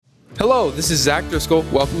Hello, this is Zach Driscoll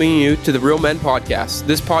welcoming you to the Real Men Podcast.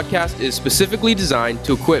 This podcast is specifically designed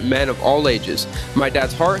to equip men of all ages. My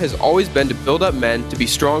dad's heart has always been to build up men to be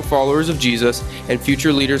strong followers of Jesus and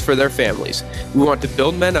future leaders for their families. We want to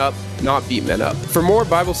build men up, not beat men up. For more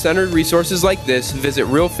Bible-centered resources like this, visit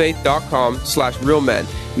realfaith.com/realmen.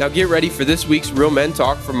 Now get ready for this week's Real Men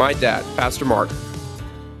Talk from my dad, Pastor Mark.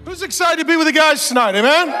 Who's excited to be with the guys tonight,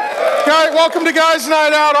 amen? Okay, welcome to Guys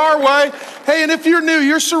Night Out our way. Hey, and if you're new,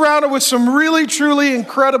 you're surrounded with some really, truly,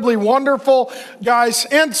 incredibly wonderful guys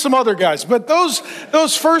and some other guys. But those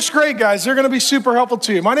first grade guys, they're going to be super helpful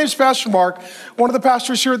to you. My name's Pastor Mark, one of the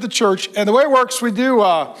pastors here at the church. And the way it works, we do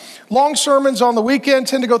long sermons on the weekend,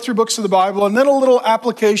 tend to go through books of the Bible, and then a little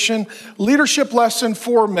application, leadership lesson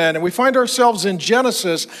for men. And we find ourselves in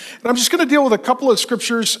Genesis. And I'm just going to deal with a couple of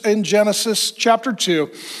scriptures in Genesis chapter 2.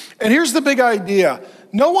 And here's the big idea.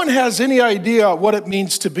 No one has any idea what it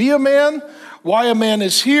means to be a man, why a man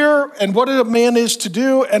is here, and what a man is to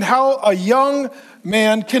do, and how a young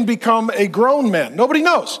man can become a grown man. Nobody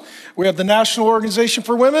knows. We have the National Organization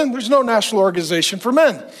for Women. There's no National Organization for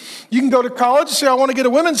Men. You can go to college and say, I want to get a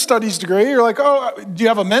women's studies degree. You're like, oh, do you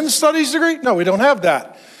have a men's studies degree? No, we don't have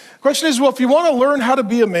that. The question is, well, if you want to learn how to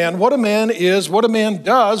be a man, what a man is, what a man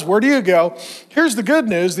does, where do you go? Here's the good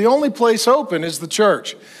news. The only place open is the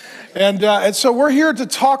church. And so we're here to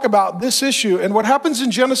talk about this issue. And what happens in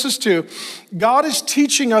Genesis 2, God is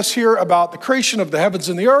teaching us here about the creation of the heavens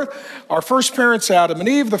and the earth, our first parents, Adam and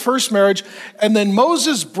Eve, the first marriage. And then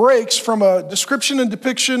Moses breaks from a description and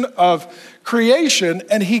depiction of creation,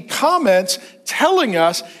 and he comments telling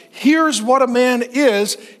us, here's what a man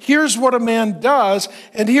is, here's what a man does,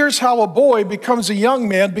 and here's how a boy becomes a young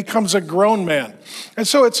man, becomes a grown man. And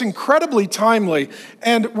so it's incredibly timely.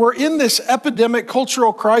 And we're in this epidemic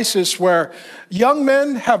cultural crisis where young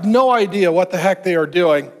men have no idea what the heck they are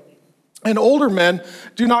doing. And older men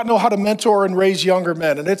do not know how to mentor and raise younger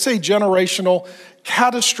men. And it's a generational,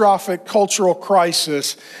 catastrophic cultural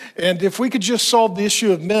crisis. And if we could just solve the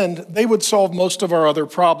issue of men, they would solve most of our other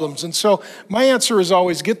problems. And so my answer is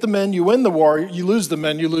always, get the men, you win the war. You lose the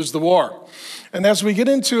men, you lose the war. And as we get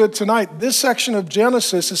into it tonight, this section of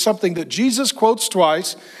Genesis is something that Jesus quotes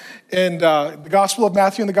twice in the Gospel of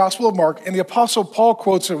Matthew and the Gospel of Mark, and the Apostle Paul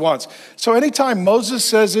quotes it once. So anytime Moses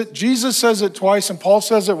says it, Jesus says it twice, and Paul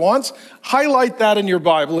says it once, highlight that in your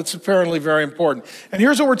Bible. It's apparently very important. And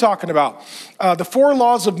here's what we're talking about. The 4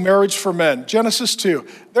 laws of marriage for men, Genesis 2.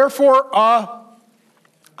 Therefore, a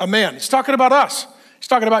man. He's talking about us. He's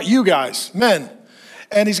talking about you guys, men.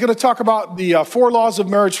 And he's going to talk about the 4 laws of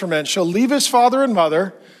marriage for men. Shall leave his father and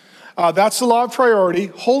mother. That's the law of priority.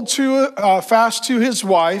 Hold fast to his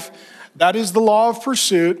wife. That is the law of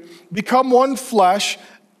pursuit. Become one flesh.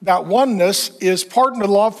 That oneness is part of the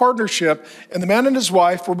law of partnership. And the man and his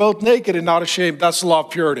wife were both naked and not ashamed. That's the law of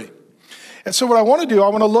purity. And so what I want to do, I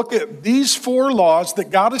want to look at these 4 laws that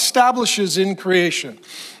God establishes in creation.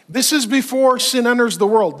 This is before sin enters the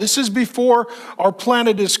world. This is before our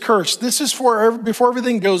planet is cursed. This is before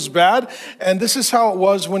everything goes bad. And this is how it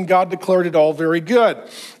was when God declared it all very good.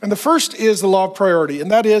 And the first is the law of priority.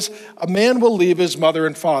 And that is, a man will leave his mother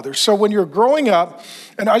and father. So when you're growing up,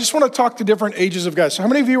 and I just want to talk to different ages of guys. So how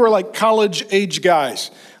many of you are like college age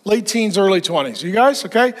guys? Late teens, early 20s. You guys,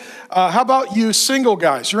 okay? How about you single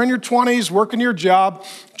guys? You're in your 20s, working your job,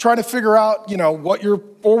 trying to figure out, what your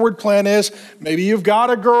forward plan is. Maybe you've got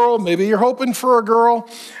a girl. Maybe you're hoping for a girl.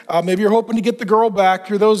 Maybe you're hoping to get the girl back.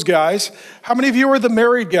 You're those guys. How many of you are the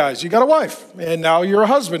married guys? You got a wife, and now you're a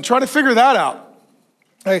husband. Trying to figure that out.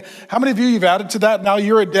 Hey, how many of you, you've added to that, now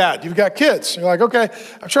you're a dad. You've got kids. You're like, okay,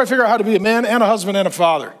 I'm trying to figure out how to be a man and a husband and a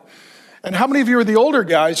father. And how many of you are the older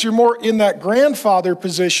guys? You're more in that grandfather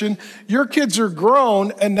position. Your kids are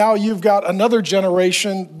grown, and now you've got another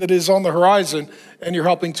generation that is on the horizon, and you're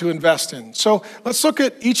helping to invest in. So let's look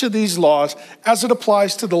at each of these laws as it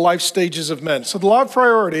applies to the life stages of men. So the law of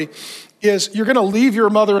priority is you're going to leave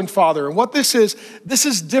your mother and father. And what this is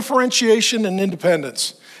differentiation and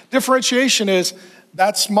independence. Differentiation is,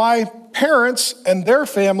 that's my parents and their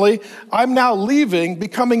family. I'm now leaving,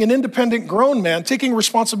 becoming an independent grown man, taking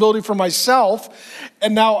responsibility for myself.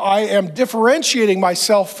 And now I am differentiating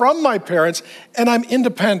myself from my parents, and I'm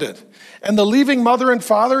independent. And the leaving mother and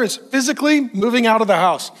father is physically moving out of the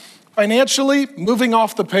house, financially moving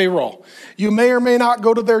off the payroll. You may or may not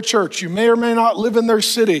go to their church. You may or may not live in their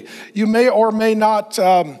city. You may or may not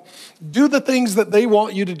do the things that they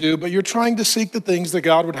want you to do, but you're trying to seek the things that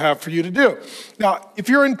God would have for you to do. Now, if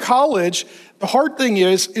you're in college, the hard thing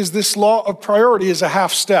is this law of priority is a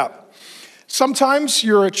half step. Sometimes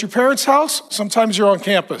you're at your parents' house, sometimes you're on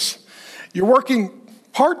campus. You're working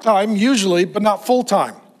part-time usually, but not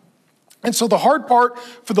full-time. And so the hard part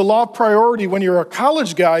for the law of priority when you're a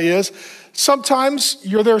college guy is sometimes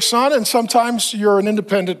you're their son and sometimes you're an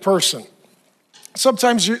independent person.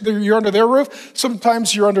 Sometimes you're under their roof,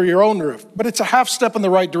 sometimes you're under your own roof. But it's a half step in the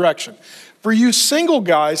right direction. For you single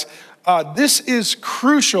guys, this is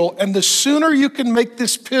crucial, and the sooner you can make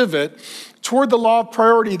this pivot toward the law of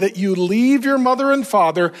priority that you leave your mother and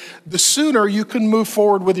father, the sooner you can move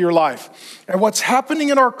forward with your life. And what's happening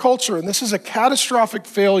in our culture, and this is a catastrophic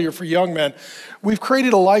failure for young men, we've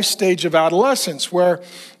created a life stage of adolescence where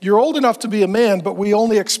you're old enough to be a man, but we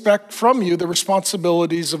only expect from you the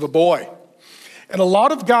responsibilities of a boy. And a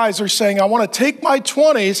lot of guys are saying, I want to take my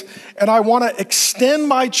 20s and I want to extend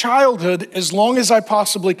my childhood as long as I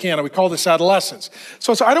possibly can. And we call this adolescence.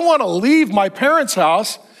 So I don't want to leave my parents'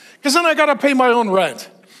 house because then I got to pay my own rent.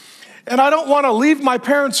 And I don't want to leave my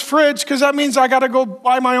parents' fridge because that means I got to go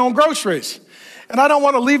buy my own groceries. And I don't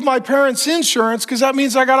want to leave my parents' insurance because that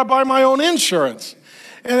means I got to buy my own insurance.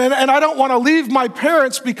 And I don't want to leave my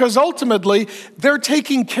parents because ultimately they're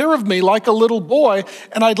taking care of me like a little boy,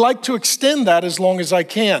 and I'd like to extend that as long as I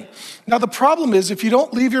can. Now, the problem is if you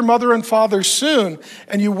don't leave your mother and father soon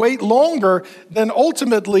and you wait longer, then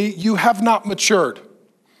ultimately you have not matured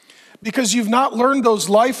because you've not learned those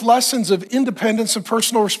life lessons of independence and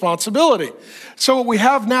personal responsibility. So what we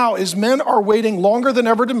have now is men are waiting longer than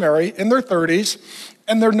ever to marry in their 30s,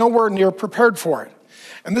 and they're nowhere near prepared for it.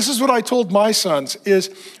 And this is what I told my sons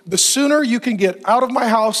is the sooner you can get out of my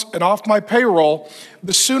house and off my payroll,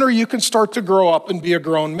 the sooner you can start to grow up and be a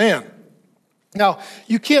grown man. Now,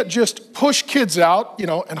 you can't just push kids out,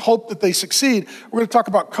 and hope that they succeed. We're going to talk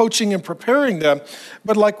about coaching and preparing them.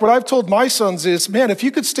 But like what I've told my sons is, man, if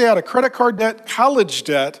you could stay out of credit card debt, college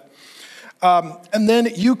debt, and then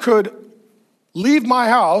you could leave my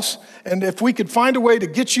house, and if we could find a way to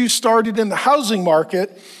get you started in the housing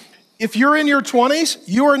market, if you're in your 20s,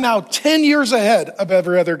 you are now 10 years ahead of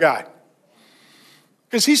every other guy.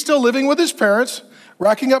 Because he's still living with his parents,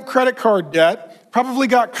 racking up credit card debt, probably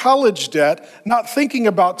got college debt, not thinking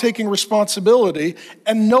about taking responsibility,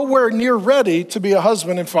 and nowhere near ready to be a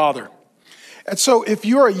husband and father. And so if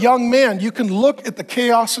you're a young man, you can look at the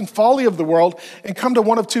chaos and folly of the world and come to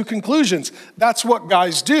one of two conclusions. That's what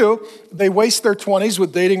guys do. They waste their 20s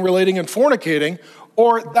with dating, relating, and fornicating,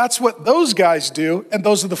 or that's what those guys do, and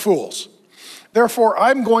those are the fools. Therefore,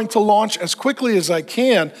 I'm going to launch as quickly as I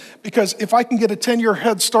can because if I can get a 10-year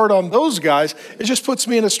head start on those guys, it just puts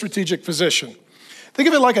me in a strategic position. Think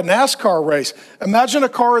of it like a NASCAR race. Imagine a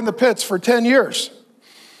car in the pits for 10 years.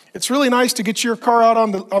 It's really nice to get your car out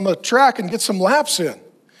on the track and get some laps in.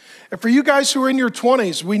 And for you guys who are in your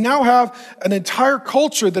 20s, we now have an entire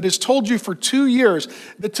culture that has told you for 2 years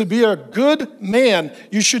that to be a good man,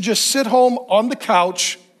 you should just sit home on the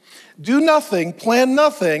couch, do nothing, plan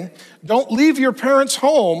nothing, don't leave your parents'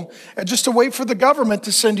 home, and just to wait for the government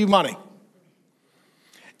to send you money.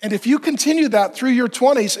 And if you continue that through your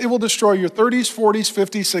 20s, it will destroy your 30s, 40s,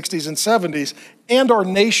 50s, 60s, and 70s, and our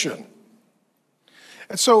nation.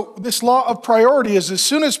 And so this law of priority is as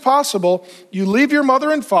soon as possible, you leave your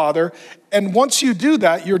mother and father, and once you do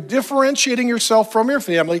that, you're differentiating yourself from your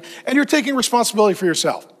family, and you're taking responsibility for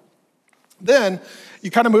yourself. Then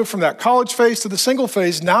you kind of move from that college phase to the single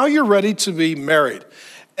phase. Now you're ready to be married.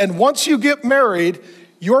 And once you get married,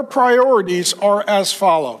 your priorities are as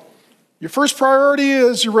follow. Your first priority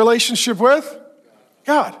is your relationship with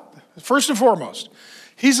God, first and foremost.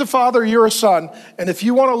 He's a father, you're a son, and if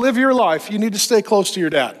you want to live your life, you need to stay close to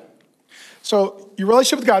your dad. So your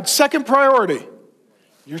relationship with God. Second priority,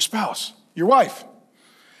 your spouse, your wife.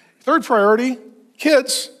 Third priority,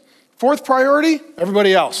 kids. Fourth priority,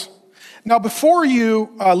 everybody else. Now before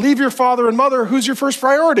you leave your father and mother, who's your first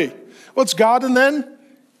priority? Well, it's God and then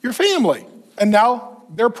your family. And now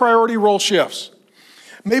their priority role shifts.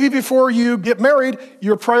 Maybe before you get married,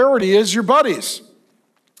 your priority is your buddies.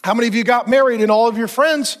 How many of you got married and all of your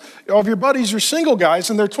friends, all of your buddies are single guys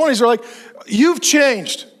in their 20s are like, you've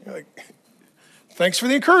changed. You're like, thanks for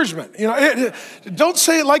the encouragement. Don't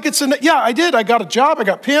say it like it's yeah, I did. I got a job, I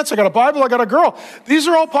got pants, I got a Bible, I got a girl. These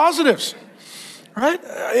are all positives, right?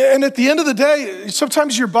 And at the end of the day,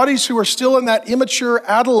 sometimes your buddies who are still in that immature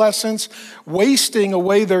adolescence, wasting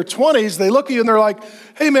away their 20s, they look at you and they're like,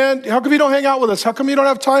 hey man, how come you don't hang out with us? How come you don't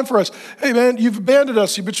have time for us? Hey man, you've abandoned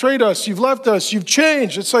us, you betrayed us, you've left us, you've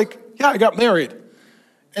changed. It's like, yeah, I got married.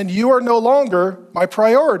 And you are no longer my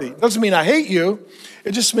priority. Doesn't mean I hate you.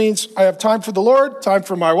 It just means I have time for the Lord, time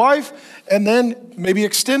for my wife, and then maybe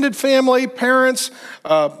extended family, parents,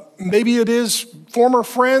 maybe it is former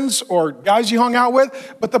friends or guys you hung out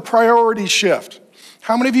with, but the priorities shift.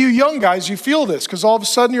 How many of you young guys, you feel this? Because all of a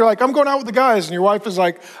sudden you're like, I'm going out with the guys, and your wife is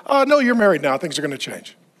like, oh, no, you're married now. Things are going to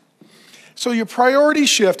change. So your priorities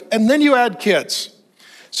shift, and then you add kids.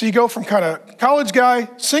 So you go from kind of college guy,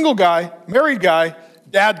 single guy, married guy,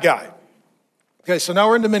 dad guy. Okay, so now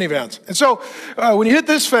we're into minivans. And so when you hit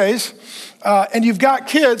this phase and you've got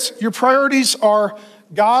kids, your priorities are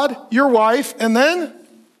God, your wife, and then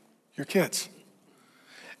your kids.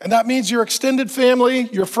 And that means your extended family,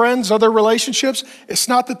 your friends, other relationships. It's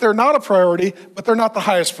not that they're not a priority, but they're not the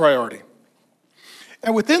highest priority.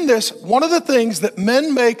 And within this, one of the things that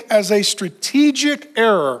men make as a strategic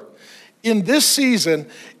error in this season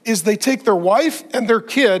is they take their wife and their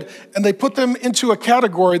kid and they put them into a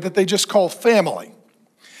category that they just call family.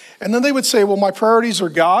 And then they would say, well, my priorities are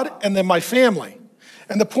God and then my family.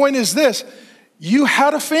 And the point is this, you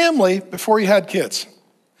had a family before you had kids.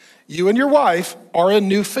 You and your wife are a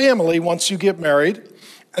new family once you get married,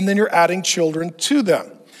 and then you're adding children to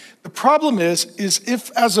them. The problem is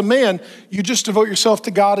if as a man, you just devote yourself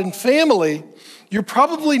to God and family, you're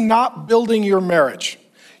probably not building your marriage.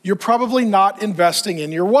 You're probably not investing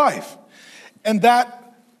in your wife. And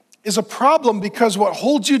that is a problem because what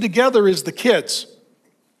holds you together is the kids.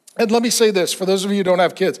 And let me say this, for those of you who don't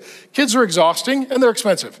have kids are exhausting and they're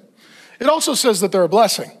expensive. It also says that they're a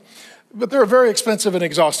blessing, but they're a very expensive and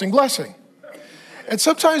exhausting blessing. And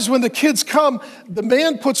sometimes when the kids come, the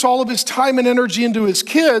man puts all of his time and energy into his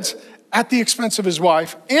kids at the expense of his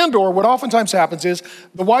wife, and or what oftentimes happens is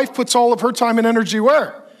the wife puts all of her time and energy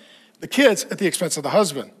where? The kids at the expense of the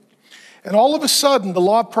husband. And all of a sudden, the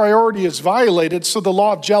law of priority is violated, so the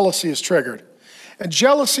law of jealousy is triggered. And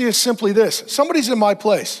jealousy is simply this, somebody's in my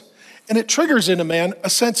place, and it triggers in a man a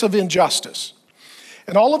sense of injustice.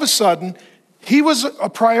 And all of a sudden, he was a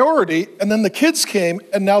priority, and then the kids came,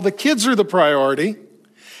 and now the kids are the priority.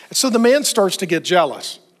 And so the man starts to get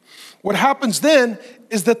jealous. What happens then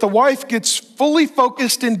is that the wife gets fully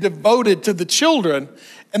focused and devoted to the children,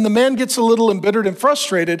 and the man gets a little embittered and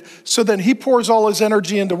frustrated, so then he pours all his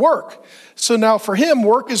energy into work. So now for him,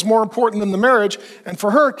 work is more important than the marriage, and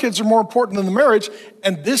for her, kids are more important than the marriage,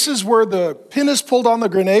 and this is where the pin is pulled on the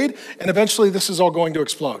grenade, and eventually this is all going to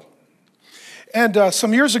explode. And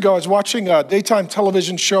some years ago, I was watching a daytime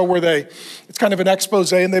television show where it's kind of an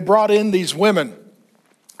expose, and they brought in these women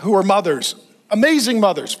who were mothers, amazing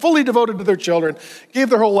mothers, fully devoted to their children, gave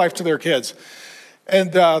their whole life to their kids.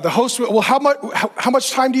 And the host, well, how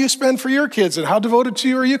much time do you spend for your kids? And how devoted to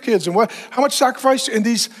you are your kids? And how much sacrifice? And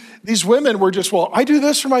these women were just, well, I do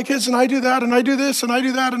this for my kids, and I do that, and I do this, and I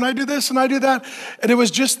do that, and I do this, and I do that. And it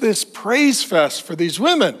was just this praise fest for these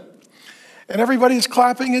women. And everybody's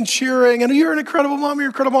clapping and cheering, and you're an incredible mom, you're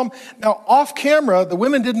an incredible mom. Now, off camera, the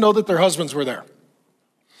women didn't know that their husbands were there.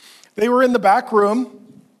 They were in the back room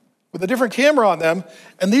with a different camera on them,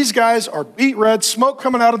 and these guys are beet red, smoke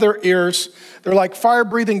coming out of their ears. They're like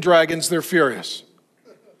fire-breathing dragons. They're furious.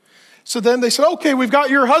 So then they said, okay, we've got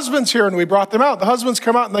your husbands here, and we brought them out. The husbands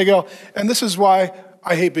come out, and they go, and this is why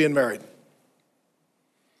I hate being married.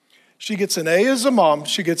 She gets an A as a mom.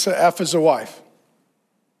 She gets an F as a wife.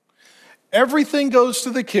 Everything goes to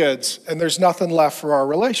the kids, and there's nothing left for our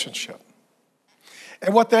relationship.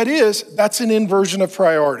 And what that is, that's an inversion of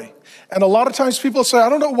priority. And a lot of times people say, I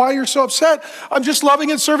don't know why you're so upset. I'm just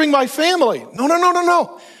loving and serving my family.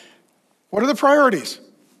 No. What are the priorities?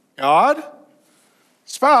 God,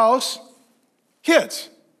 spouse, kids.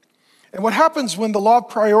 And what happens when the law of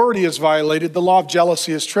priority is violated, the law of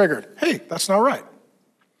jealousy is triggered. Hey, that's not right.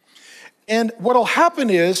 And what will happen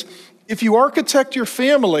is, if you architect your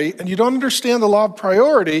family and you don't understand the law of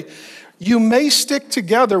priority, you may stick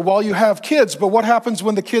together while you have kids, but what happens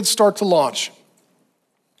when the kids start to launch?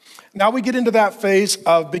 Now we get into that phase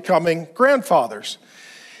of becoming grandfathers.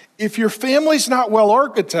 If your family's not well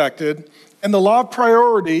architected and the law of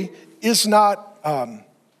priority is not,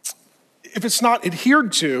 if it's not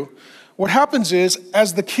adhered to, what happens is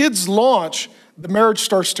as the kids launch, the marriage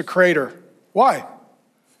starts to crater. Why? It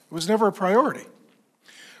was never a priority.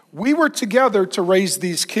 We were together to raise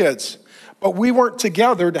these kids, but we weren't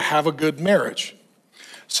together to have a good marriage.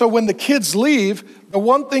 So when the kids leave, the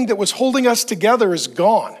one thing that was holding us together is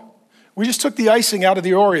gone. We just took the icing out of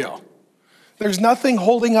the Oreo. There's nothing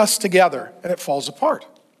holding us together, and it falls apart.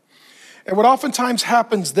 And what oftentimes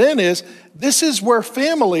happens then is, this is where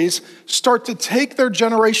families start to take their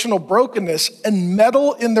generational brokenness and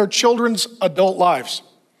meddle in their children's adult lives.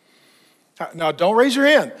 Now, don't raise your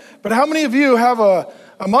hand, but how many of you have a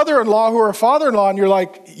mother-in-law or a father-in-law, and you're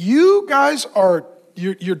like, you guys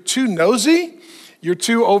you're too nosy, you're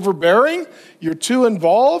too overbearing, you're too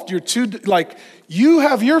involved, you're too, like, you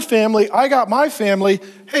have your family, I got my family.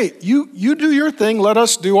 Hey, you do your thing, let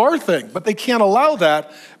us do our thing. But they can't allow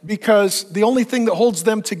that because the only thing that holds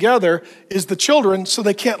them together is the children, so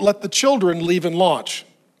they can't let the children leave and launch.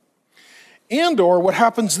 And or what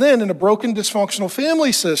happens then in a broken, dysfunctional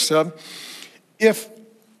family system, if,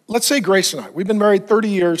 let's say Grace and I, we've been married 30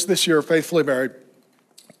 years this year, faithfully married.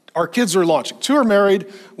 Our kids are launching. 2 are married,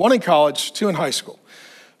 1 in college, 2 in high school.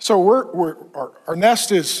 So our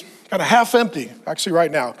nest is kind of half empty, actually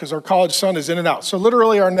right now, because our college son is in and out. So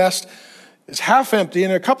literally our nest is half empty.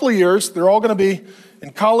 In a couple of years, they're all going to be in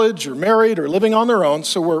college or married or living on their own.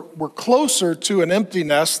 So we're closer to an empty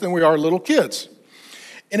nest than we are little kids.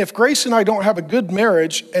 And if Grace and I don't have a good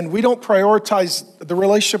marriage and we don't prioritize the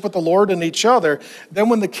relationship with the Lord and each other, then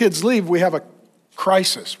when the kids leave, we have a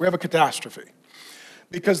crisis. We have a catastrophe.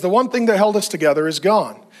 Because the one thing that held us together is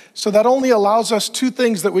gone. So that only allows us 2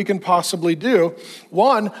 things that we can possibly do.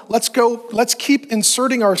 One, let's keep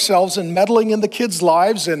inserting ourselves and meddling in the kids'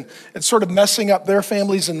 lives and sort of messing up their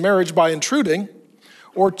families and marriage by intruding.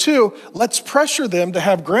 Or 2, let's pressure them to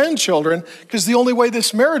have grandchildren, because the only way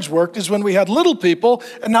this marriage worked is when we had little people,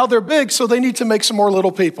 and now they're big, so they need to make some more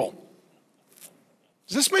little people.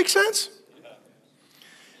 Does this make sense?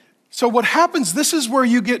 So what happens, this is where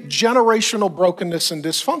you get generational brokenness and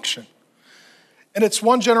dysfunction. And it's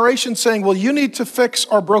one generation saying, well, you need to fix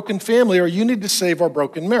our broken family, or you need to save our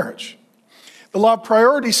broken marriage. The law of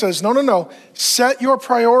priority says, no. Set your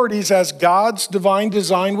priorities as God's divine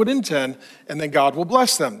design would intend, and then God will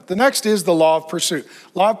bless them. The next is the law of pursuit.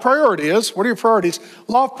 Law of priority is, what are your priorities?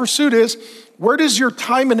 Law of pursuit is, where does your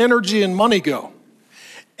time and energy and money go?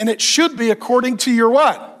 And it should be according to your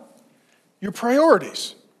what? Your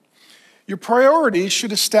priorities. Your priorities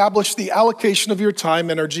should establish the allocation of your time,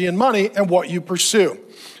 energy, and money and what you pursue.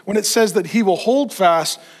 When it says that he will hold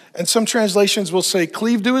fast, and some translations will say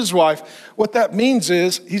cleave to his wife, what that means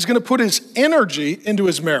is he's going to put his energy into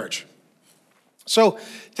his marriage. So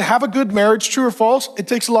to have a good marriage, true or false, it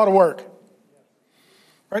takes a lot of work.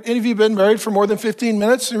 Right? Any of you been married for more than 15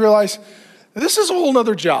 minutes and you realize, this is a whole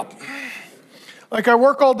nother job. Like I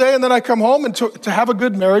work all day and then I come home, and to have a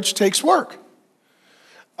good marriage takes work.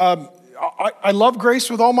 I love Grace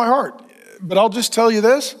with all my heart, but I'll just tell you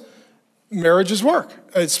this, marriage is work,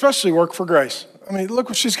 especially work for Grace. I mean, look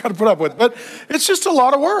what she's got to put up with, but it's just a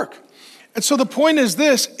lot of work. And so the point is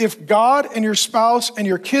this, if God and your spouse and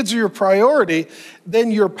your kids are your priority,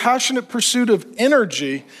 then your passionate pursuit of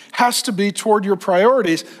energy has to be toward your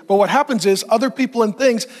priorities. But what happens is other people and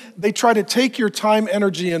things, they try to take your time,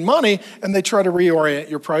 energy, and money, and they try to reorient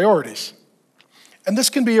your priorities. And this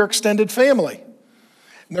can be your extended family.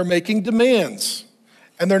 And they're making demands.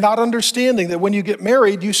 And they're not understanding that when you get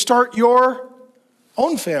married, you start your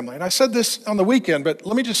own family. And I said this on the weekend, but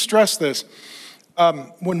let me just stress this.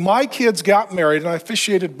 When my kids got married, and I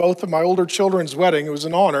officiated both of my older children's wedding, it was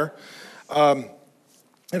an honor. And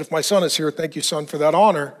if my son is here, thank you, son, for that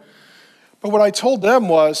honor. But what I told them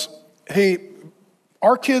was, hey,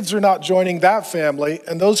 our kids are not joining that family,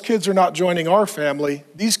 and those kids are not joining our family.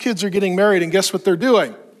 These kids are getting married, and guess what they're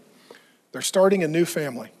doing? They're starting a new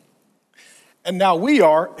family. And now we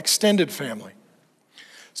are extended family.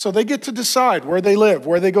 So they get to decide where they live,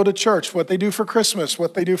 where they go to church, what they do for Christmas,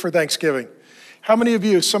 what they do for Thanksgiving. How many of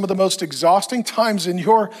you, some of the most exhausting times in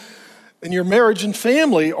your marriage and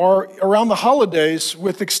family are around the holidays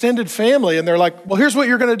with extended family, and they're like, well, here's what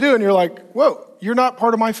you're going to do. And you're like, whoa, you're not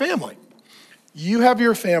part of my family. You have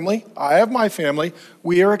your family, I have my family,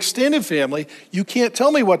 we are extended family. You can't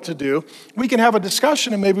tell me what to do. We can have a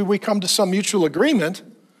discussion and maybe we come to some mutual agreement,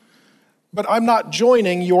 but I'm not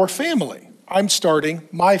joining your family. I'm starting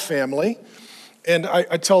my family. And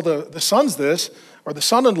I tell the sons this, or the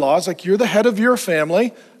son-in-laws, like, you're the head of your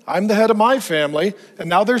family, I'm the head of my family, and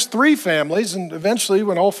now there's 3 families, and eventually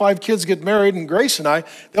when all 5 kids get married, and Grace and I,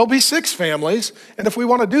 there'll be 6 families, and if we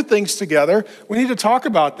want to do things together, we need to talk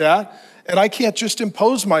about that, and I can't just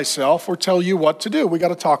impose myself or tell you what to do. We got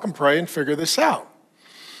to talk and pray and figure this out.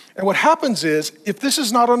 And what happens is, if this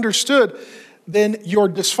is not understood, then your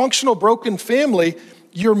dysfunctional, broken family,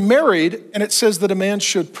 you're married, and it says that a man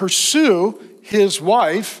should pursue his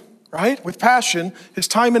wife, right, with passion. His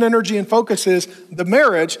time and energy and focus is the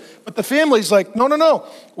marriage, but the family's like, no.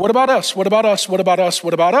 What about us? What about us? What about us?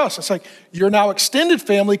 What about us? It's like, you're now extended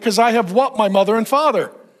family because I have what? My mother and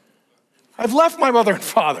father. I've left my mother and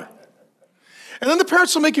father. And then the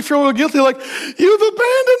parents will make you feel a little guilty, like, you've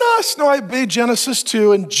abandoned us. No, I obeyed Genesis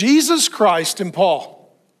 2 and Jesus Christ and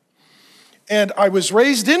Paul. And I was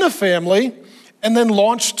raised in a family and then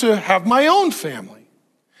launched to have my own family.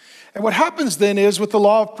 And what happens then is with the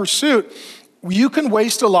law of pursuit, you can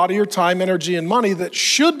waste a lot of your time, energy, and money that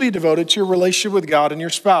should be devoted to your relationship with God and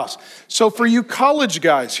your spouse. So for you college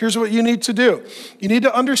guys, here's what you need to do. You need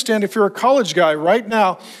to understand, if you're a college guy right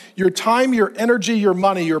now, your time, your energy, your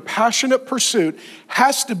money, your passionate pursuit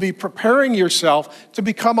has to be preparing yourself to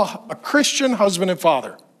become a Christian husband and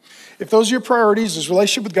father. If those are your priorities, is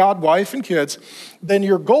relationship with God, wife, and kids, then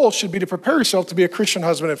your goal should be to prepare yourself to be a Christian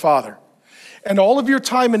husband and father. And all of your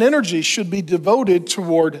time and energy should be devoted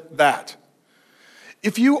toward that.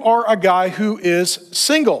 If you are a guy who is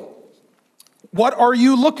single, what are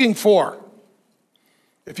you looking for?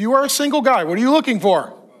 If you are a single guy, what are you looking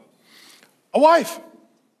for? A wife.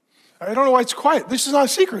 I don't know why it's quiet. This is not a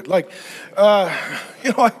secret. Are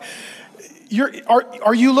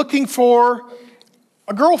you looking for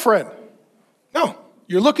a girlfriend? No,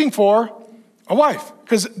 you're looking for a wife.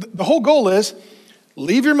 Because the whole goal is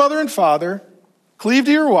leave your mother and father, cleave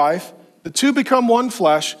to your wife, the two become one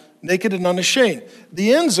flesh, naked and unashamed.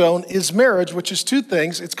 The end zone is marriage, which is two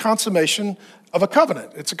things. It's consummation of a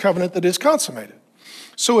covenant. It's a covenant that is consummated.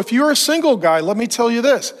 So if you're a single guy, let me tell you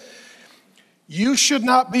this. You should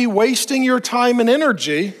not be wasting your time and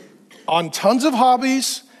energy on tons of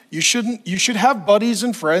hobbies. You should have buddies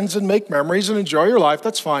and friends and make memories and enjoy your life.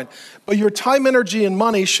 That's fine. But your time, energy, and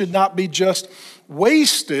money should not be just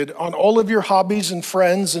wasted on all of your hobbies and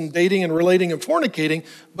friends and dating and relating and fornicating,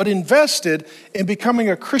 but invested in becoming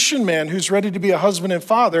a Christian man who's ready to be a husband and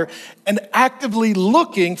father and actively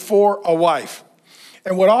looking for a wife.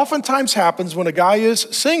 And what oftentimes happens when a guy is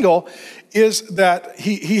single is that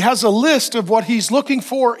he has a list of what he's looking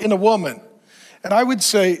for in a woman. And I would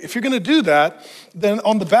say, if you're going to do that, then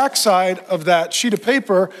on the backside of that sheet of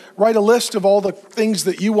paper, write a list of all the things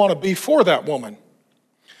that you want to be for that woman.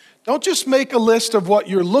 Don't just make a list of what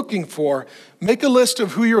you're looking for. Make a list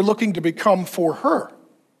of who you're looking to become for her.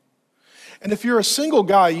 And if you're a single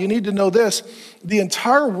guy, you need to know this. The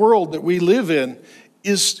entire world that we live in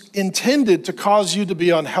is intended to cause you to be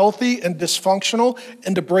unhealthy and dysfunctional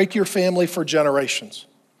and to break your family for generations.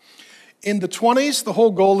 In the 20s, the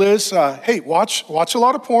whole goal is, hey, watch a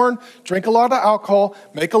lot of porn, drink a lot of alcohol,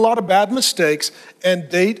 make a lot of bad mistakes, and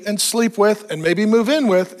date and sleep with and maybe move in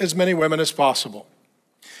with as many women as possible.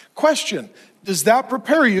 Question, does that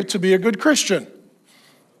prepare you to be a good Christian?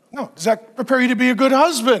 No. Does that prepare you to be a good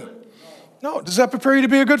husband? No. Does that prepare you to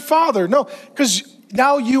be a good father? No, because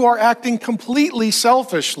now you are acting completely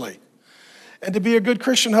selfishly. And to be a good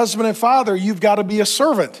Christian husband and father, you've got to be a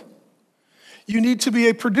servant. You need to be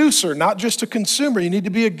a producer, not just a consumer. You need to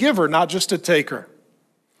be a giver, not just a taker.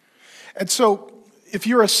 And so if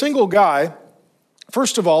you're a single guy,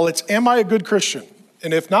 first of all, it's, am I a good Christian?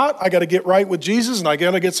 And if not, I got to get right with Jesus and I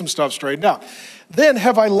got to get some stuff straightened out. Then,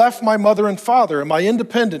 have I left my mother and father? Am I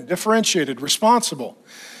independent, differentiated, responsible?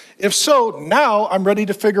 If so, now I'm ready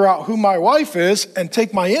to figure out who my wife is and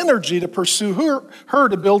take my energy to pursue her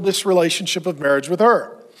to build this relationship of marriage with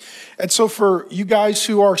her. And so for you guys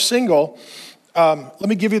who are single, let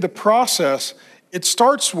me give you the process. It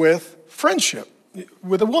starts with friendship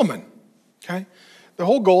with a woman, okay? The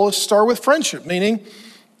whole goal is to start with friendship, meaning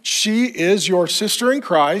she is your sister in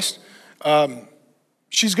Christ.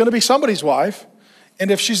 She's going to be somebody's wife. And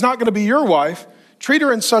if she's not going to be your wife, treat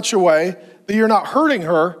her in such a way that you're not hurting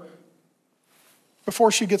her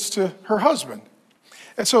before she gets to her husband.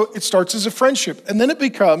 And so it starts as a friendship, and then it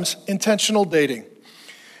becomes intentional dating.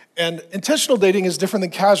 And intentional dating is different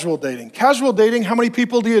than casual dating. Casual dating, how many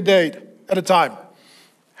people do you date at a time?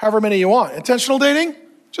 However many you want. Intentional dating,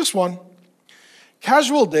 just one.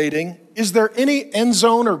 Casual dating, is there any end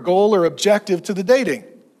zone or goal or objective to the dating?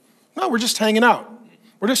 No, we're just hanging out.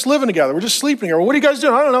 We're just living together. We're just sleeping together. What are you guys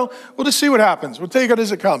doing? I don't know. We'll just see what happens. We'll take it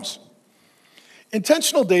as it comes.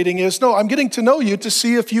 Intentional dating is, no, I'm getting to know you to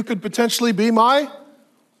see if you could potentially be my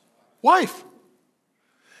wife.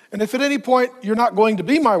 And if at any point you're not going to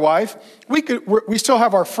be my wife, we still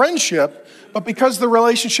have our friendship, but because the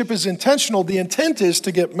relationship is intentional, the intent is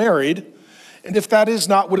to get married. And if that is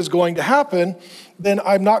not what is going to happen, then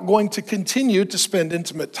I'm not going to continue to spend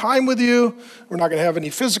intimate time with you. We're not going to have any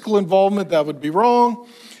physical involvement. That would be wrong.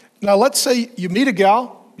 Now, let's say you meet a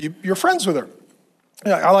gal, you're friends with her.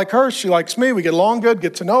 I like her, she likes me, we get along good,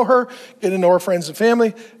 get to know her, get to know her friends and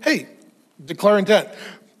family. Hey, declare intent.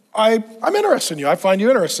 I'm interested in you. I find you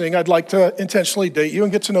interesting. I'd like to intentionally date you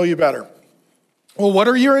and get to know you better. Well, what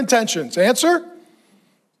are your intentions? Answer?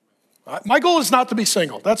 My goal is not to be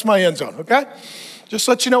single. That's my end zone, okay? Just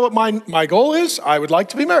let you know what my goal is. I would like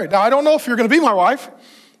to be married. Now, I don't know if you're going to be my wife,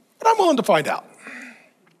 but I'm willing to find out.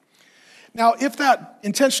 Now, if that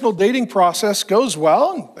intentional dating process goes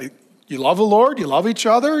well, and you love the Lord, you love each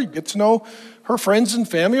other, you get to know her friends and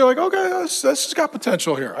family are like, okay, this has got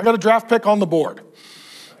potential here. I got a draft pick on the board.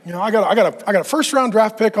 I got a first round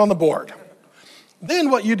draft pick on the board. Then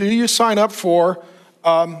what you do, you sign up for,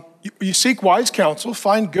 you seek wise counsel,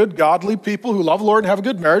 find good, godly people who love the Lord and have a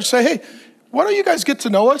good marriage. Say, hey, why don't you guys get to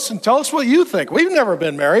know us and tell us what you think? We've never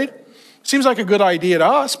been married. Seems like a good idea to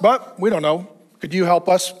us, but we don't know. Could you help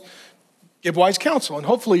us give wise counsel? And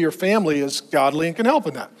hopefully your family is godly and can help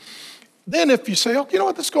in that. Then if you say, oh, you know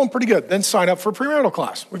what, this is going pretty good, then sign up for a premarital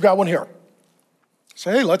class. We've got one here.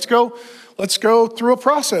 Say, hey, let's go through a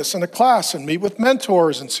process and a class and meet with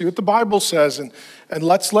mentors and see what the Bible says, and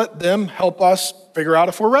let's let them help us figure out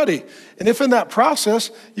if we're ready. And if in that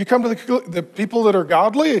process you come to the people that are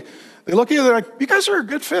godly, they look at you, they're like, you guys are a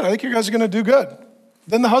good fit. I think you guys are going to do good.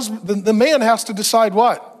 Then the man has to decide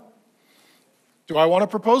what? Do I want to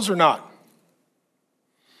propose or not?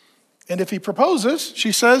 And if he proposes,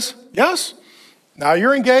 she says, yes. Now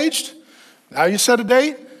you're engaged. Now you set a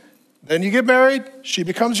date. Then you get married. She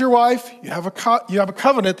becomes your wife. You have a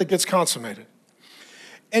covenant that gets consummated.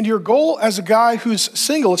 And your goal as a guy who's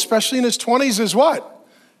single, especially in his 20s, is what?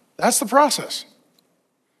 That's the process.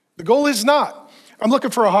 The goal is not, I'm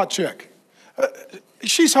looking for a hot chick.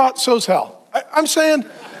 She's hot, so's hell. I'm saying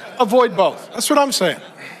avoid both. That's what I'm saying.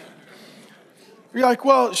 You're like,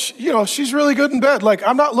 well, she's really good in bed. Like,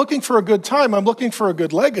 I'm not looking for a good time. I'm looking for a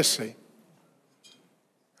good legacy.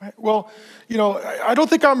 Right? Well, I don't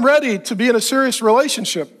think I'm ready to be in a serious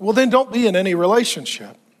relationship. Well, then don't be in any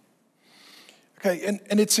relationship. Okay,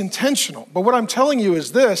 and it's intentional. But what I'm telling you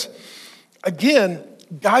is this. Again,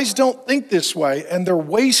 guys don't think this way, and they're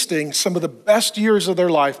wasting some of the best years of their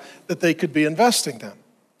life that they could be investing them.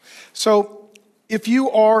 So if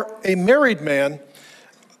you are a married man,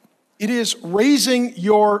 it is raising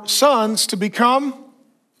your sons to become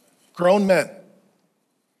grown men.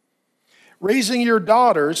 Raising your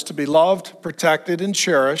daughters to be loved, protected, and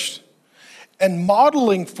cherished, and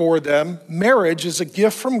modeling for them marriage as a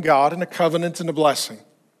gift from God and a covenant and a blessing.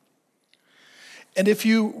 And if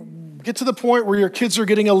you get to the point where your kids are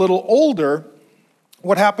getting a little older,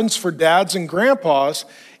 what happens for dads and grandpas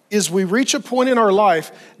is we reach a point in our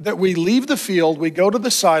life that we leave the field, we go to the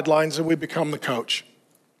sidelines, and we become the coach.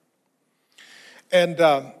 And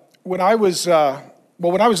when I was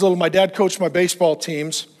little, my dad coached my baseball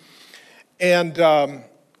teams. And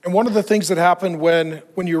one of the things that happened when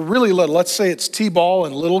you're really little, let's say it's T-ball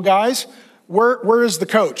and little guys, where is the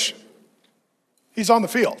coach? He's on the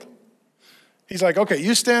field. He's like, okay,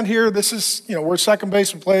 you stand here. This is, where second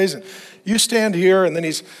baseman plays, and you stand here. And then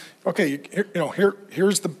he's, okay,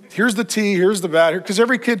 here's the tee, here's the bat, because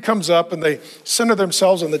every kid comes up and they center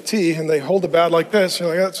themselves on the tee and they hold the bat like this.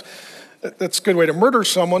 You're like, that's a good way to murder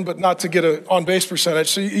someone, but not to get an on-base percentage.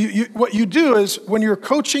 So what you do is when you're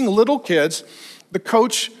coaching little kids, the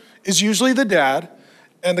coach is usually the dad,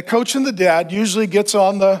 and the coach and the dad usually gets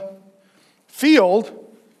on the field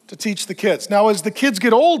to teach the kids. Now, as the kids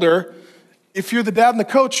get older, if you're the dad and the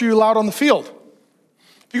coach, you're allowed on the field.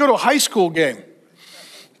 If you go to a high school game,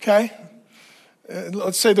 okay,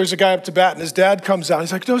 let's say there's a guy up to bat and his dad comes out.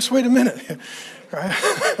 He's like, no, just wait a minute. Right?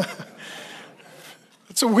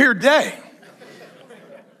 It's a weird day.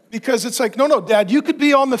 Because it's like, no, Dad, you could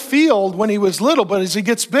be on the field when he was little, but as he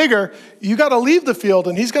gets bigger, you got to leave the field,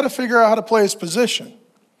 and he's got to figure out how to play his position.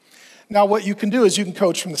 Now, what you can do is you can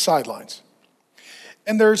coach from the sidelines.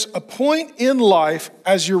 And there's a point in life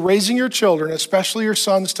as you're raising your children, especially your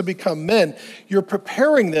sons, to become men, you're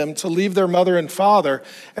preparing them to leave their mother and father.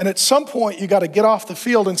 And at some point, you got to get off the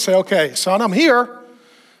field and say, okay, son, I'm here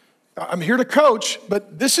to coach,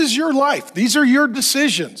 but this is your life. These are your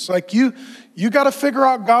decisions. Like you got to figure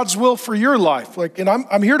out God's will for your life. Like, and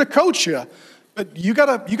I'm here to coach you, but you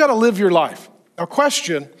got to live your life. Now,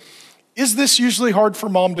 question, is this usually hard for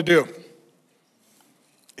mom to do?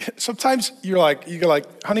 Sometimes you go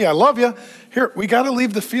like, honey, I love you. Here, we got to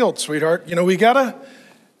leave the field, sweetheart.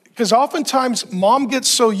 Because oftentimes mom gets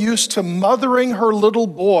so used to mothering her little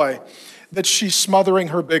boy that she's smothering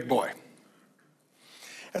her big boy.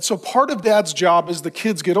 And so part of dad's job as the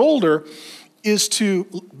kids get older is to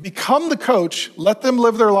become the coach, let them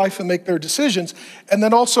live their life and make their decisions, and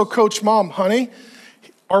then also coach mom, honey,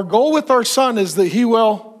 our goal with our son is that he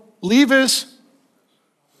will leave his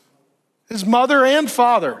mother and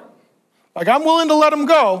father. Like, I'm willing to let him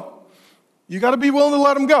go. You got to be willing to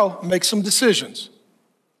let him go and make some decisions.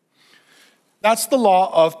 That's the law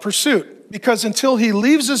of pursuit. Because until he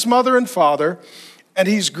leaves his mother and father, and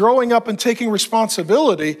he's growing up and taking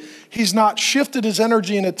responsibility, he's not shifted his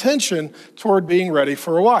energy and attention toward being ready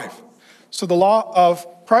for a wife. So the law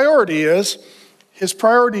of priority is his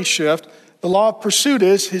priority shift. The law of pursuit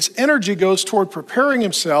is his energy goes toward preparing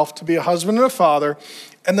himself to be a husband and a father.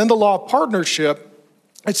 And then the law of partnership,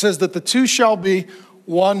 it says that the two shall be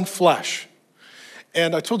one flesh.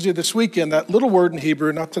 And I told you this weekend that little word in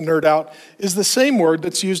Hebrew, not to nerd out, is the same word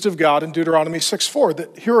that's used of God in Deuteronomy 6:4,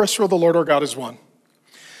 that hear Israel, the Lord our God is one.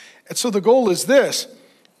 And so the goal is this: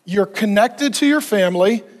 you're connected to your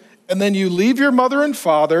family, and then you leave your mother and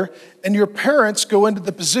father, and your parents go into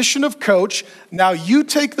the position of coach. Now you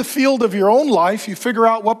take the field of your own life, you figure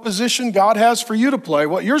out what position God has for you to play,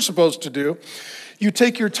 what you're supposed to do. You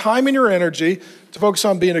take your time and your energy to focus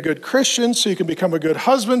on being a good Christian so you can become a good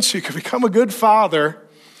husband, so you can become a good father.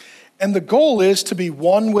 And the goal is to be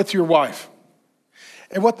one with your wife.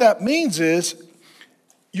 And what that means is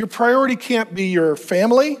your priority can't be your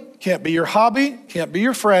family, can't be your hobby, can't be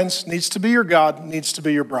your friends, needs to be your God, needs to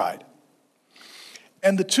be your bride.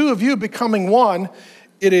 And the two of you becoming one,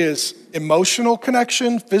 it is emotional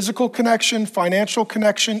connection, physical connection, financial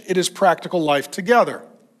connection, it is practical life together.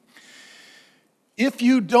 If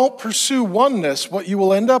you don't pursue oneness, what you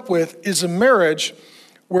will end up with is a marriage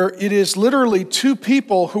where it is literally two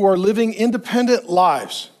people who are living independent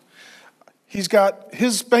lives. He's got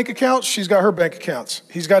his bank accounts, she's got her bank accounts.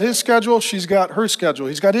 He's got his schedule, she's got her schedule.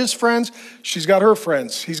 He's got his friends, she's got her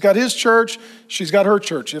friends. He's got his church, she's got her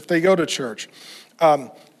church, if they go to church.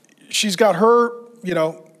 She's got her,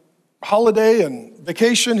 holiday and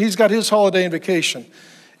vacation. He's got his holiday and vacation.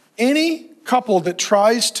 Any couple that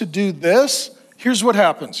tries to do this, here's what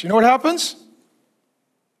happens. You know what happens?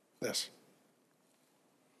 This.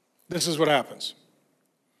 This is what happens.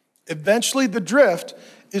 Eventually, the drift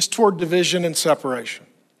is toward division and separation.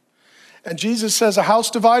 And Jesus says a house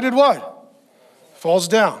divided what? Falls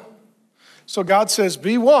down. So God says,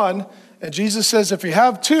 be one. And Jesus says, if you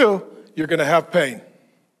have two, you're going to have pain.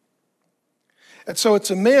 And so it's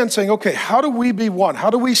a man saying, okay, how do we be one? How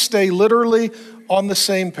do we stay literally on the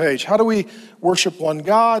same page? How do we worship one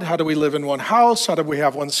God? How do we live in one house? How do we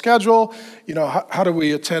have one schedule? How do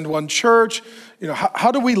we attend one church?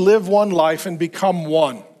 How do we live one life and become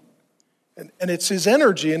one? And it's his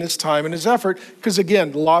energy and his time and his effort. Because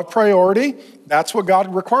again, law of priority, that's what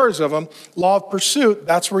God requires of him. Law of pursuit,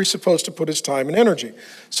 that's where he's supposed to put his time and energy.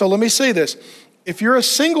 So let me say this. If you're a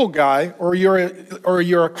single guy or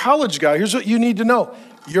you're a college guy, here's what you need to know.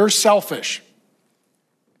 You're selfish.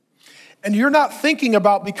 And you're not thinking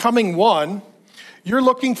about becoming one. You're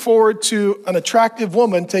looking forward to an attractive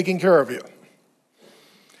woman taking care of you,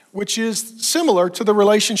 which is similar to the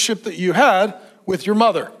relationship that you had with your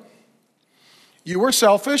mother. You were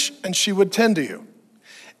selfish and she would tend to you.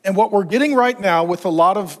 And what we're getting right now with a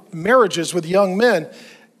lot of marriages with young men,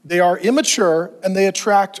 they are immature and they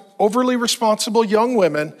attract overly responsible young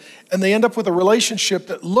women, and they end up with a relationship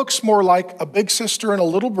that looks more like a big sister and a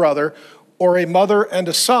little brother or a mother and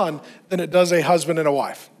a son than it does a husband and a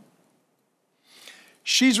wife.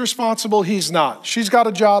 She's responsible, he's not. She's got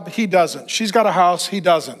a job, he doesn't. She's got a house, he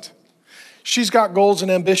doesn't. She's got goals and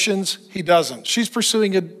ambitions, he doesn't. She's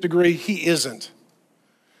pursuing a degree, he isn't.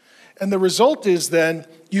 And the result is then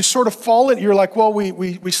you sort of fall in, you're like, well,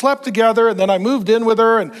 we slept together and then I moved in with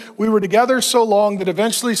her and we were together so long that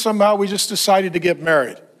eventually somehow we just decided to get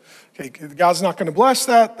married. Okay, God's not going to bless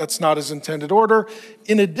that. That's not his intended order.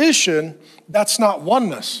 In addition, that's not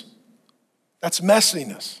oneness. That's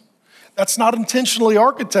messiness. That's not intentionally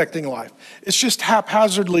architecting life. It's just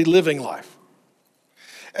haphazardly living life.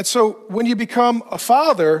 And so when you become a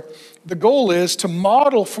father, the goal is to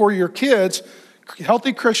model for your kids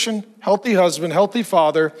healthy Christian, healthy husband, healthy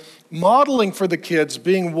father, modeling for the kids,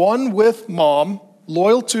 being one with mom,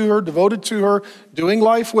 loyal to her, devoted to her, doing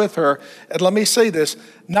life with her. And let me say this,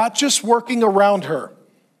 not just working around her,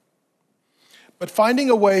 but finding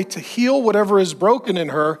a way to heal whatever is broken in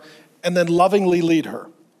her and then lovingly lead her.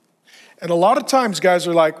 And a lot of times guys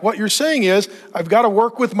are like, what you're saying is, I've got to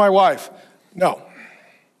work with my wife. No.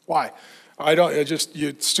 Why?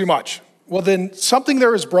 It's too much. Well, then something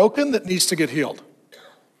there is broken that needs to get healed.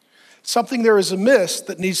 Something there is amiss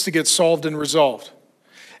that needs to get solved and resolved.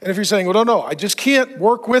 And if you're saying, well, no, I just can't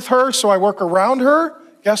work with her, so I work around her,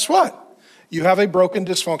 guess what? You have a broken,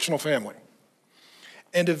 dysfunctional family.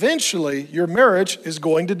 And eventually, your marriage is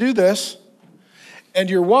going to do this, and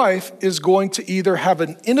your wife is going to either have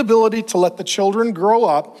an inability to let the children grow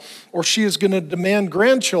up, or she is going to demand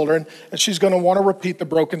grandchildren, and she's going to want to repeat the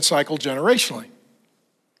broken cycle generationally.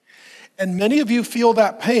 And many of you feel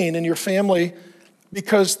that pain in your family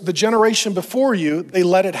because the generation before you, they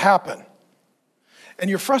let it happen. And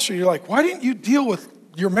you're frustrated. You're like, why didn't you deal with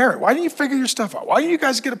your marriage? Why didn't you figure your stuff out? Why didn't you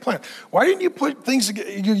guys get a plan? Why didn't you put things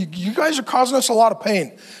together? You guys are causing us a lot of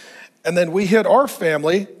pain. And then we hit our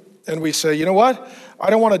family and we say, you know what? I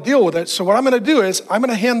don't want to deal with it. So what I'm going to do is I'm going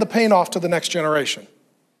to hand the pain off to the next generation.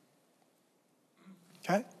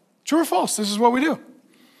 Okay? True or false? This is what we do.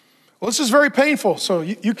 Well, this is very painful, so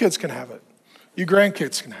you kids can have it. You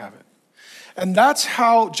grandkids can have it. And that's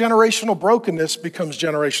how generational brokenness becomes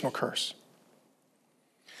generational curse.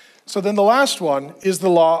 So then the last one is the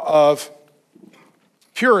law of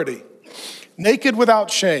purity. Naked without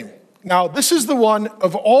shame. Now, this is the one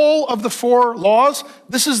of all of the 4 laws,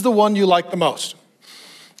 this is the one you like the most.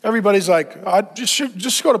 Everybody's like,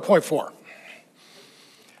 just go to point 4.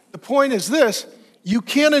 The point is this, you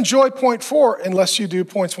can't enjoy point 4 unless you do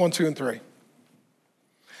points 1, 2, and 3.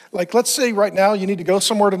 Like, let's say right now you need to go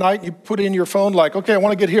somewhere tonight, you put in your phone like, okay, I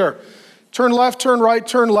want to get here. Turn left, turn right,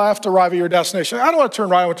 turn left, arrive at your destination. I don't want to turn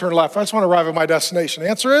right, I want to turn left. I just want to arrive at my destination. The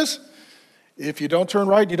answer is, if you don't turn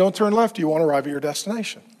right, you don't turn left, you won't arrive at your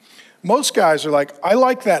destination. Most guys are like, I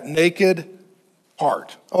like that naked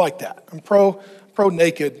part. I like that. I'm pro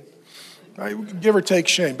naked. I give or take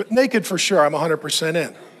shame, but naked for sure, I'm 100%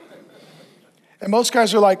 in. And most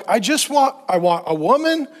guys are like, I want a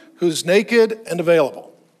woman who's naked and available.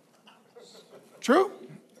 True?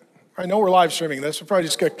 I know we're live streaming this. We'll probably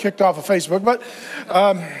just get kicked off of Facebook, but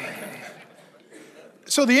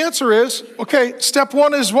so the answer is, okay, step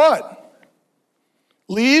 1 is what?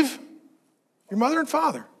 Leave your mother and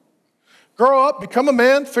father. Grow up, become a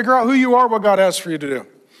man, figure out who you are, what God has for you to do.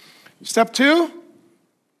 Step 2,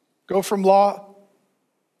 go from law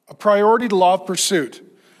of priority to law of pursuit.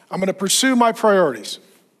 I'm going to pursue my priorities.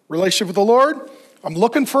 Relationship with the Lord, I'm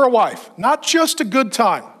looking for a wife. Not just a good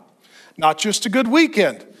time, not just a good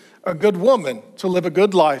weekend, a good woman to live a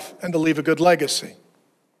good life and to leave a good legacy.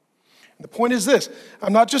 And the point is this,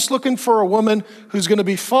 I'm not just looking for a woman who's going to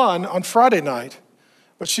be fun on Friday night,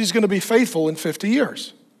 but she's going to be faithful in 50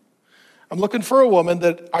 years. I'm looking for a woman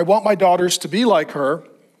that I want my daughters to be like her,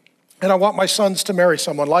 and I want my sons to marry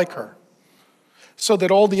someone like her, so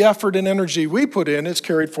that all the effort and energy we put in is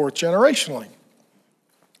carried forth generationally.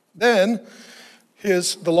 Then,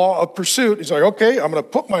 the law of pursuit, he's like, okay, I'm going to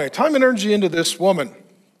put my time and energy into this woman.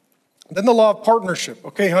 Then the law of partnership.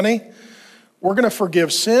 Okay, honey, we're going to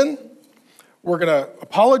forgive sin. We're going to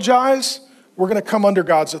apologize. We're going to come under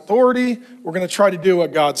God's authority. We're going to try to do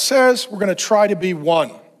what God says. We're going to try to be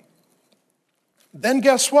one. Then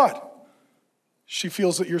guess what? She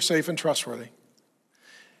feels that you're safe and trustworthy.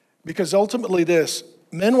 Because ultimately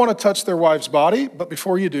men want to touch their wife's body, but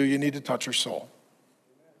before you do, you need to touch her soul.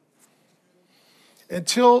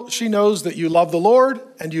 Until she knows that you love the Lord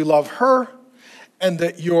and you love her and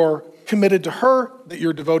that you're committed to her, that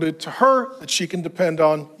you're devoted to her, that she can depend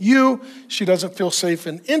on you, she doesn't feel safe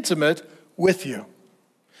and intimate with you.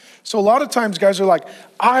 So a lot of times guys are like,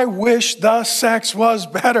 I wish the sex was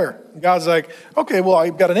better. And God's like, okay, well,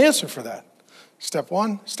 I've got an answer for that. Step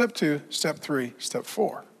 1, step 2, step 3, step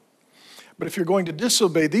 4. But if you're going to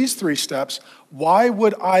disobey these 3 steps, why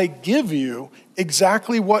would I give you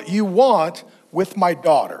exactly what you want with my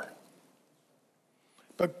daughter?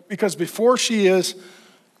 But because before she is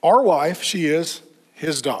our wife, she is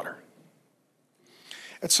his daughter.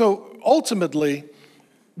 And so ultimately,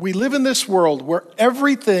 we live in this world where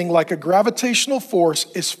everything like a gravitational force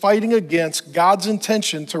is fighting against God's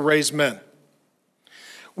intention to raise men.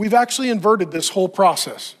 We've actually inverted this whole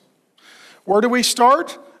process. Where do we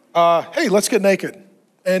start? Hey, let's get naked.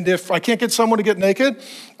 And if I can't get someone to get naked,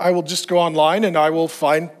 I will just go online and I will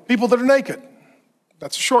find people that are naked.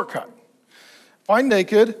 That's a shortcut. Find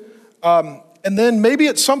naked, and then maybe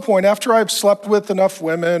at some point after I've slept with enough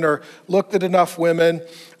women or looked at enough women,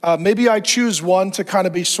 maybe I choose one to kind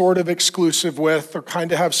of be sort of exclusive with or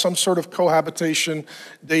kind of have some sort of cohabitation,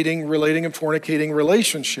 dating, relating, and fornicating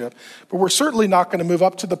relationship. But we're certainly not going to move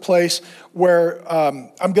up to the place where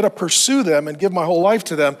I'm going to pursue them and give my whole life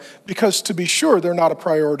to them because to be sure, they're not a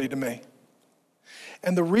priority to me.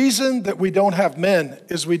 And the reason that we don't have men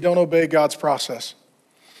is we don't obey God's process.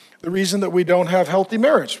 The reason that we don't have healthy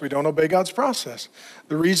marriage, we don't obey God's process.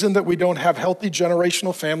 The reason that we don't have healthy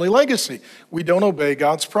generational family legacy, we don't obey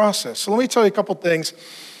God's process. So let me tell you a couple things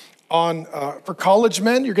on, for college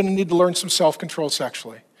men, you're gonna need to learn some self-control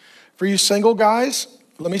sexually. For you single guys,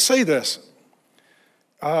 let me say this.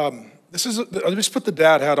 I'll just put the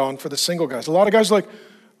dad hat on for the single guys. A lot of guys are like,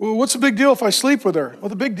 well, what's the big deal if I sleep with her? Well,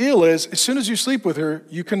 the big deal is, as soon as you sleep with her,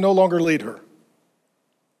 you can no longer lead her.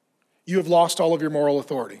 You have lost all of your moral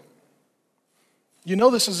authority. You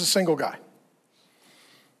know this as a single guy.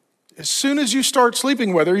 As soon as you start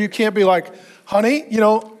sleeping with her, you can't be like, honey, you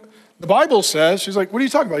know, the Bible says, she's like, what are you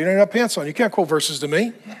talking about? You don't even have pants on. You can't quote verses to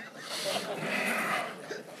me.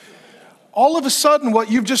 All of a sudden,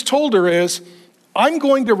 what you've just told her is, I'm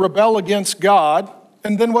going to rebel against God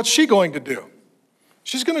And then what's she going to do?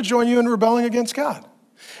 She's going to join you in rebelling against God.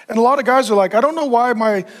 And a lot of guys are like, I don't know why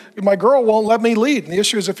my girl won't let me lead. And the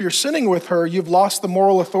issue is if you're sinning with her, you've lost the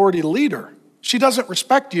moral authority to lead her. She doesn't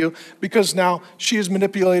respect you because now she is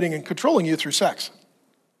manipulating and controlling you through sex.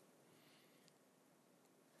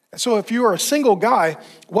 And so if you are a single guy,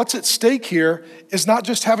 what's at stake here is not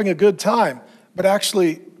just having a good time, but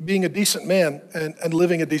actually being a decent man and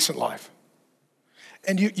living a decent life.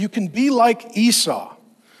 And you can be like Esau.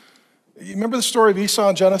 You remember the story of Esau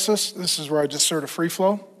in Genesis? This is where I just sort of free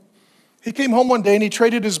flow. He came home one day and he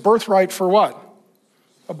traded his birthright for what?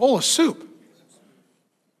 A bowl of soup.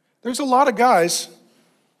 There's a lot of guys,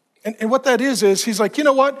 and what that is he's like, you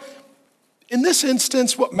know what? In this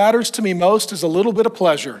instance, what matters to me most is a little bit of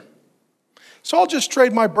pleasure. So I'll just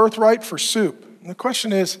trade my birthright for soup. And the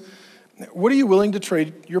question is, what are you willing to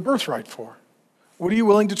trade your birthright for? What are you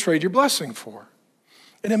willing to trade your blessing for?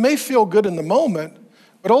 And it may feel good in the moment,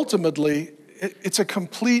 but ultimately, it's a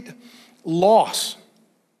complete loss.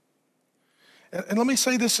 And let me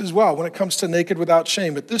say this as well, when it comes to naked without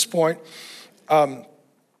shame. At this point,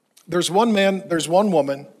 there's one man, there's one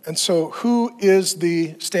woman, and so who is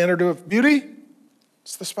the standard of beauty?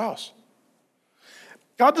 It's the spouse.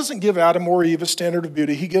 God doesn't give Adam or Eve a standard of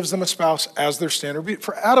beauty. He gives them a spouse as their standard of beauty.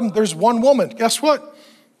 For Adam, there's one woman. Guess what?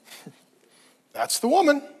 That's the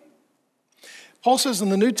woman. Paul says in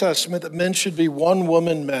the New Testament that men should be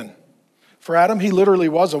one-woman men. For Adam, he literally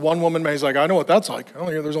was a one-woman man. He's like, I know what that's like. I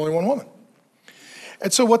hear there's only one woman.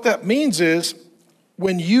 And so what that means is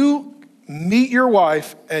when you meet your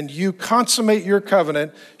wife and you consummate your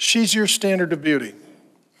covenant, she's your standard of beauty.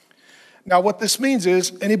 Now, what this means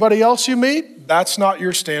is anybody else you meet, that's not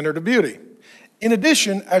your standard of beauty. In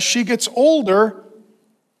addition, as she gets older,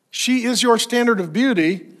 she is your standard of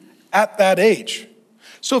beauty at that age.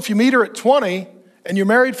 So if you meet her at 20 and you're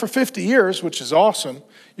married for 50 years, which is awesome,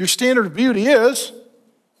 your standard of beauty is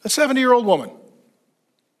a 70-year-old woman.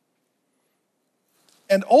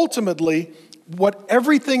 And ultimately, what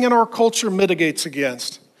everything in our culture mitigates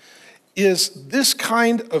against is this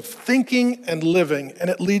kind of thinking and living, and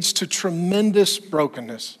it leads to tremendous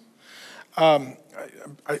brokenness. I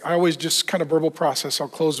always just kind of verbal process. I'll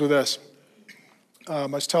close with this. I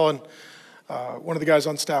was telling one of the guys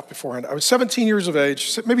on staff beforehand, I was 17 years of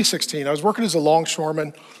age, maybe 16. I was working as a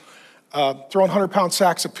longshoreman, throwing 100-pound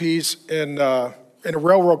sacks of peas in a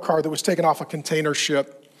railroad car that was taken off a container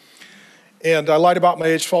ship. And I lied about my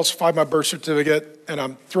age, falsified my birth certificate, and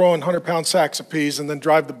I'm throwing 100-pound sacks of peas and then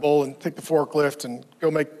drive the bull and take the forklift and go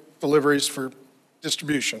make deliveries for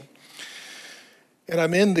distribution. And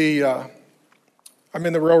I'm in the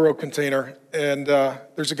railroad container, and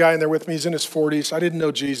there's a guy in there with me. He's in his 40s. I didn't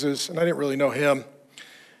know Jesus, and I didn't really know him.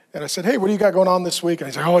 And I said, hey, what do you got going on this week? And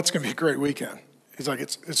he's like, oh, it's going to be a great weekend. He's like,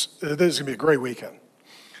 it is going to be a great weekend.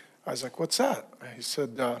 I was like, what's that? He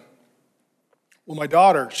said, well, my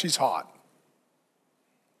daughter, she's hot.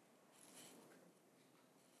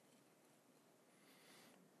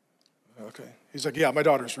 Okay. He's like, yeah, my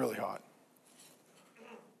daughter's really hot.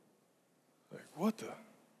 Like, what the?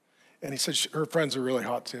 And he said, her friends are really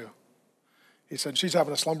hot too. He said, she's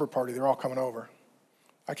having a slumber party. They're all coming over.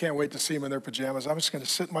 I can't wait to see them in their pajamas. I'm just going to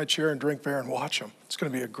sit in my chair and drink beer and watch them. It's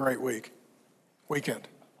going to be a great weekend.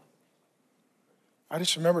 I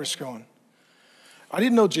just remember just going, I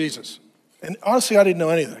didn't know Jesus. And honestly, I didn't know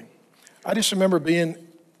anything. I just remember being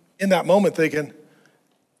in that moment thinking,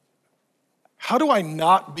 how do I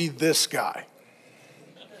not be this guy?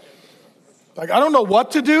 Like, I don't know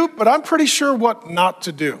what to do, but I'm pretty sure what not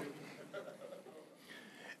to do.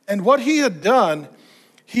 And what he had done,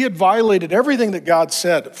 he had violated everything that God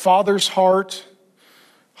said. Father's heart,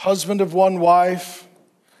 husband of one wife,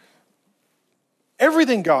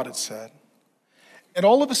 everything God had said. And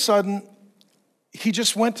all of a sudden, he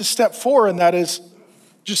just went to step 4, and that is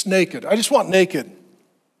just naked. I just want naked.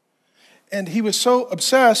 And he was so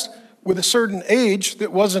obsessed with a certain age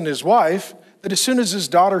that wasn't his wife, that as soon as his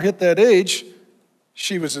daughter hit that age,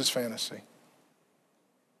 she was his fantasy.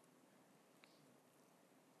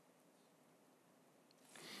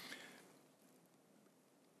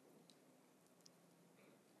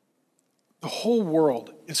 The whole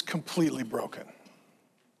world is completely broken.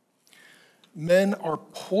 Men are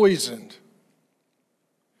poisoned.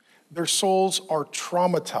 Their souls are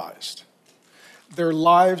traumatized. Their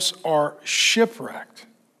lives are shipwrecked.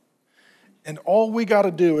 And all we got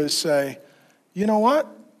to do is say, you know what?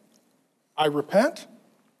 I repent.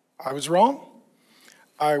 I was wrong.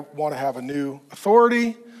 I want to have a new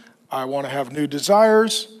authority. I want to have new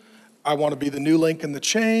desires. I want to be the new link in the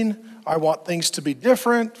chain. I want things to be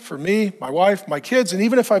different for me, my wife, my kids. And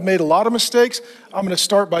even if I've made a lot of mistakes, I'm going to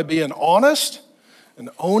start by being honest and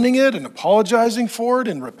owning it and apologizing for it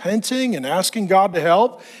and repenting and asking God to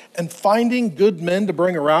help and finding good men to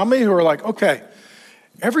bring around me who are like, okay,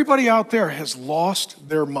 everybody out there has lost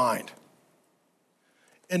their mind.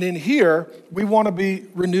 And in here, we want to be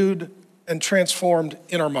renewed and transformed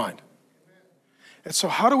in our mind. And so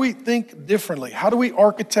how do we think differently? How do we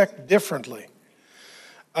architect differently?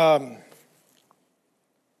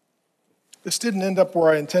 This didn't end up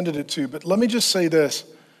where I intended it to, but let me just say this.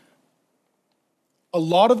 A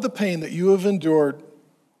lot of the pain that you have endured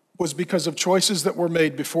was because of choices that were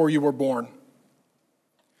made before you were born.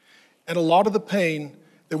 And a lot of the pain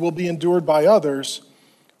that will be endured by others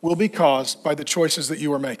will be caused by the choices that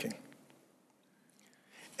you are making.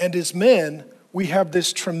 And as men, we have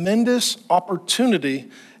this tremendous opportunity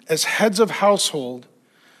as heads of household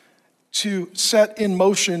to set in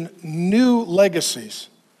motion new legacies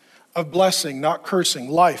of blessing, not cursing,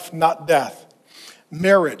 life, not death,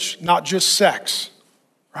 marriage, not just sex,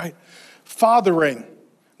 right? Fathering,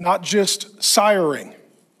 not just siring.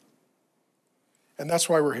 And that's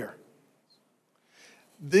why we're here.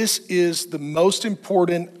 This is the most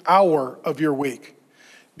important hour of your week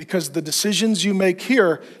because the decisions you make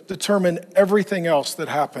here determine everything else that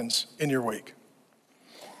happens in your week.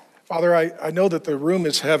 Father, I know that the room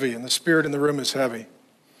is heavy and the spirit in the room is heavy.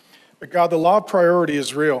 But God, the law of priority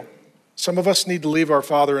is real. Some of us need to leave our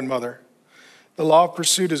father and mother. The law of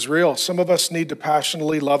pursuit is real. Some of us need to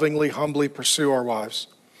passionately, lovingly, humbly pursue our wives.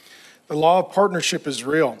 The law of partnership is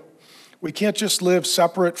real. We can't just live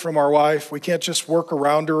separate from our wife. We can't just work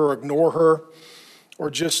around her or ignore her or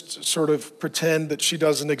just sort of pretend that she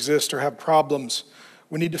doesn't exist or have problems.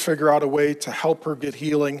 We need to figure out a way to help her get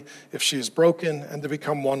healing if she is broken and to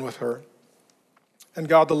become one with her. And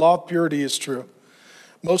God, the law of purity is true.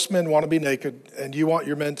 Most men want to be naked, and you want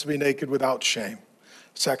your men to be naked without shame.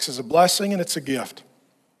 Sex is a blessing and it's a gift.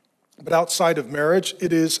 But outside of marriage,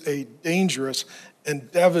 it is a dangerous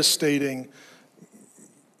and devastating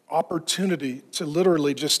opportunity to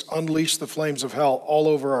literally just unleash the flames of hell all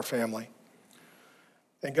over our family.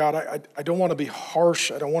 And God, I don't want to be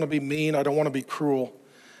harsh. I don't want to be mean. I don't want to be cruel.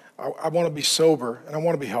 I want to be sober and I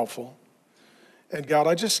want to be helpful. And God,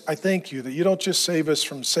 I thank you that you don't just save us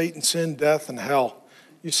from Satan, sin, death, and hell.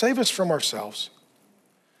 You save us from ourselves.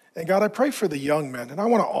 And God, I pray for the young men, and I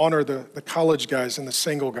want to honor the college guys and the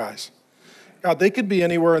single guys. God, they could be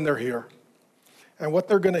anywhere and they're here. And what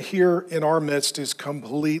they're going to hear in our midst is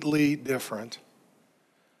completely different.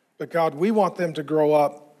 But God, we want them to grow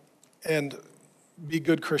up and be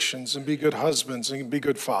good Christians and be good husbands and be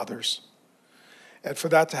good fathers. And for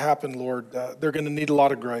that to happen, Lord, they're going to need a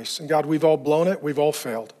lot of grace. And God, we've all blown it. We've all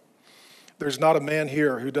failed. There's not a man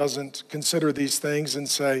here who doesn't consider these things and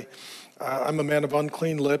say, I'm a man of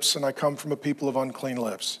unclean lips and I come from a people of unclean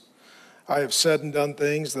lips. I have said and done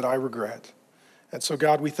things that I regret. And so,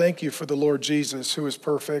 God, we thank you for the Lord Jesus who is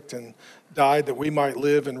perfect and died that we might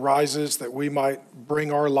live and rises that we might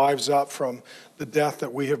bring our lives up from the death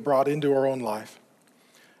that we have brought into our own life.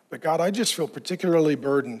 But God, I just feel particularly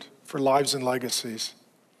burdened for lives and legacies.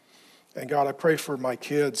 And God, I pray for my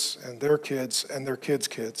kids and their kids and their kids'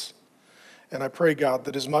 kids. And I pray, God,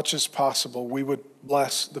 that as much as possible, we would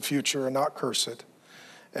bless the future and not curse it.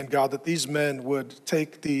 And God, that these men would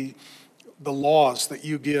take the laws that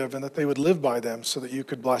you give and that they would live by them so that you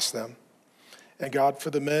could bless them. And God, for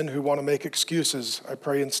the men who want to make excuses, I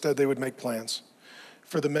pray instead they would make plans.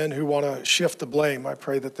 For the men who want to shift the blame, I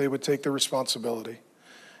pray that they would take the responsibility.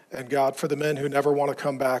 And God, for the men who never want to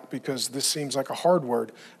come back because this seems like a hard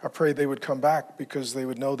word, I pray they would come back because they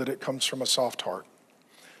would know that it comes from a soft heart.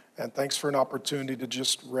 And thanks for an opportunity to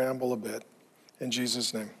just ramble a bit. In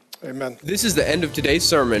Jesus' name, amen. This is the end of today's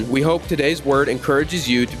sermon. We hope today's word encourages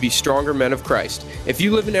you to be stronger men of Christ. If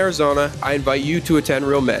you live in Arizona, I invite you to attend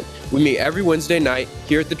Real Men. We meet every Wednesday night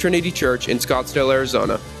here at the Trinity Church in Scottsdale,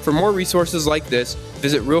 Arizona. For more resources like this,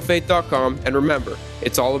 visit realfaith.com, and remember,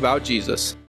 it's all about Jesus.